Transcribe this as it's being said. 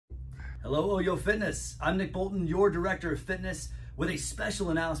Hello, OYO Fitness. I'm Nick Bolton, your Director of Fitness, with a special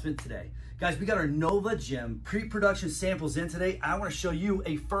announcement today. Guys, we got our Nova Gym pre-production samples in today. I want to show you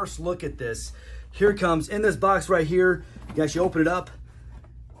a first look at this. Here it comes in this box right here. You guys should open it up.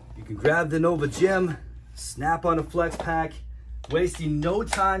 You can grab the Nova Gym, snap on a flex pack, wasting no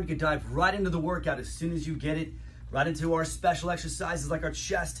time. You can dive right into the workout as soon as you get it, right into our special exercises like our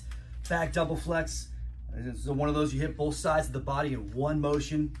chest, back double flex. So one of those, you hit both sides of the body in one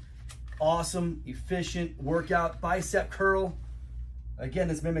motion. Awesome, efficient workout, bicep curl. Again,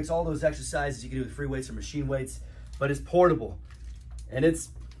 this mimics all those exercises you can do with free weights or machine weights, but it's portable and it's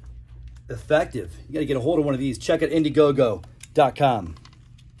effective. You gotta get a hold of one of these. Check out Indiegogo.com.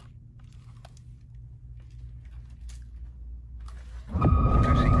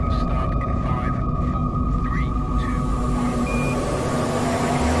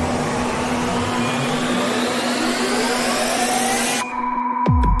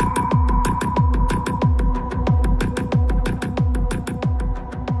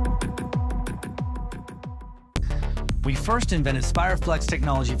 We first invented SpiroFlex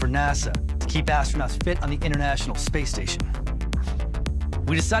technology for NASA to keep astronauts fit on the International Space Station.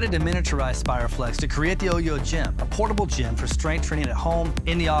 We decided to miniaturize SpiroFlex to create the OYO Gym, a portable gym for strength training at home,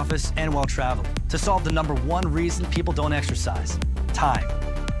 in the office, and while traveling, to solve the #1 reason people don't exercise: time.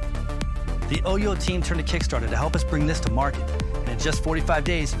 The OYO team turned to Kickstarter to help us bring this to market, and in just 45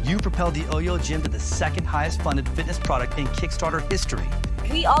 days, you propelled the OYO Gym to the second highest funded fitness product in Kickstarter history.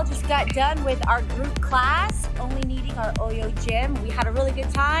 We all just got done with our group class, only needing our OYO Gym. We had a really good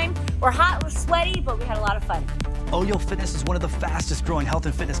time. We're hot, we're sweaty, but we had a lot of fun. OYO Fitness is one of the fastest growing health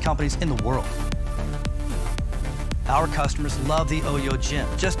and fitness companies in the world. Our customers love the OYO Gym.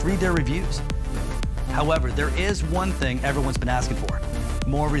 Just read their reviews. However, there is one thing everyone's been asking for: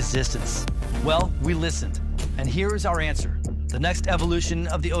 more resistance. Well, we listened, and here is our answer: the next evolution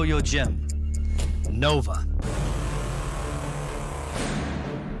of the OYO Gym, Nova.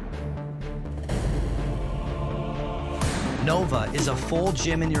 Nova is a full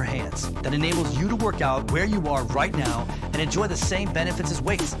gym in your hands that enables you to work out where you are right now and enjoy the same benefits as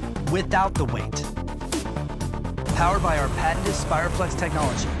weights without the weight. Powered by our patented SpiroFlex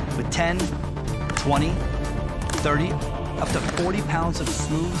technology with 10, 20, 30, up to 40 pounds of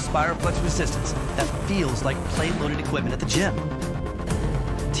smooth SpiroFlex resistance that feels like plate-loaded equipment at the gym.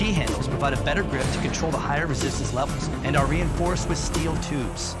 T-handles provide a better grip to control the higher resistance levels and are reinforced with steel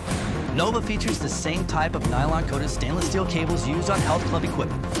tubes. Nova features the same type of nylon-coated stainless steel cables used on health club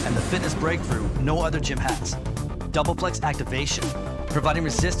equipment, and the fitness breakthrough no other gym has: double flex activation, providing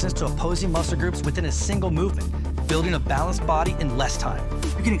resistance to opposing muscle groups within a single movement, building a balanced body in less time.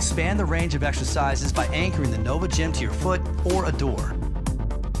 You can expand the range of exercises by anchoring the Nova Gym to your foot or a door.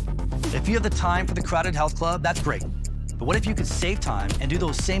 If you have the time for the crowded health club, that's great. But what if you could save time and do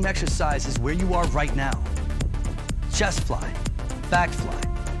those same exercises where you are right now? Chest fly, back fly,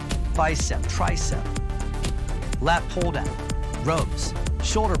 bicep, tricep, lat pull down, rows,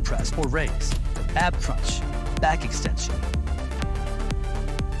 shoulder press or raise, ab crunch, back extension.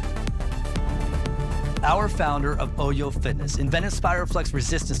 Our founder of OYO Fitness invented SpiroFlex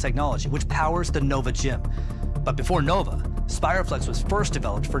resistance technology, which powers the Nova Gym. But before Nova, SpiroFlex was first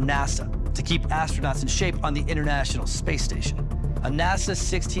developed for NASA to keep astronauts in shape on the International Space Station. A NASA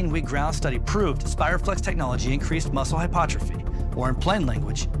 16-week ground study proved SpiroFlex technology increased muscle hypertrophy, or in plain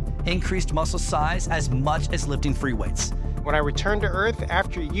language, increased muscle size as much as lifting free weights. When I returned to Earth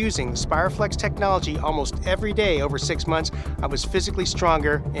after using SpiroFlex technology almost every day over 6 months, I was physically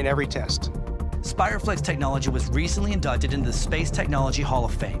stronger in every test. SpiroFlex technology was recently inducted into the Space Technology Hall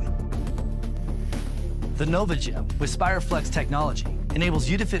of Fame. The Nova Gym with SpiroFlex technology enables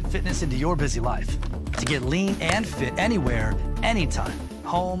you to fit fitness into your busy life, to get lean and fit anywhere, anytime,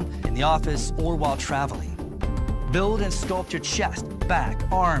 home, in the office, or while traveling. Build and sculpt your chest, back,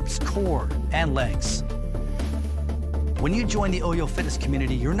 arms, core, and legs. When you join the OYO Fitness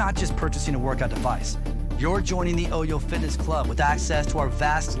community, you're not just purchasing a workout device. You're joining the OYO Fitness Club with access to our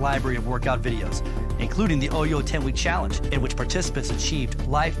vast library of workout videos, including the OYO 10-Week Challenge, in which participants achieved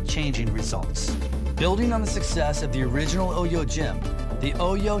life-changing results. Building on the success of the original OYO Gym, the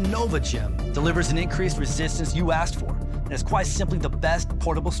OYO Nova Gym delivers an increased resistance you asked for, and is quite simply the best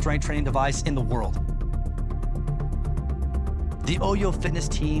portable strength training device in the world. The OYO Fitness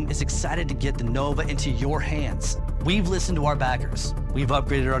team is excited to get the Nova into your hands. We've listened to our backers. We've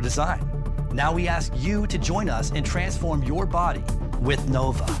upgraded our design. Now we ask you to join us and transform your body with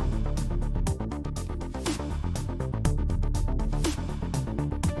Nova.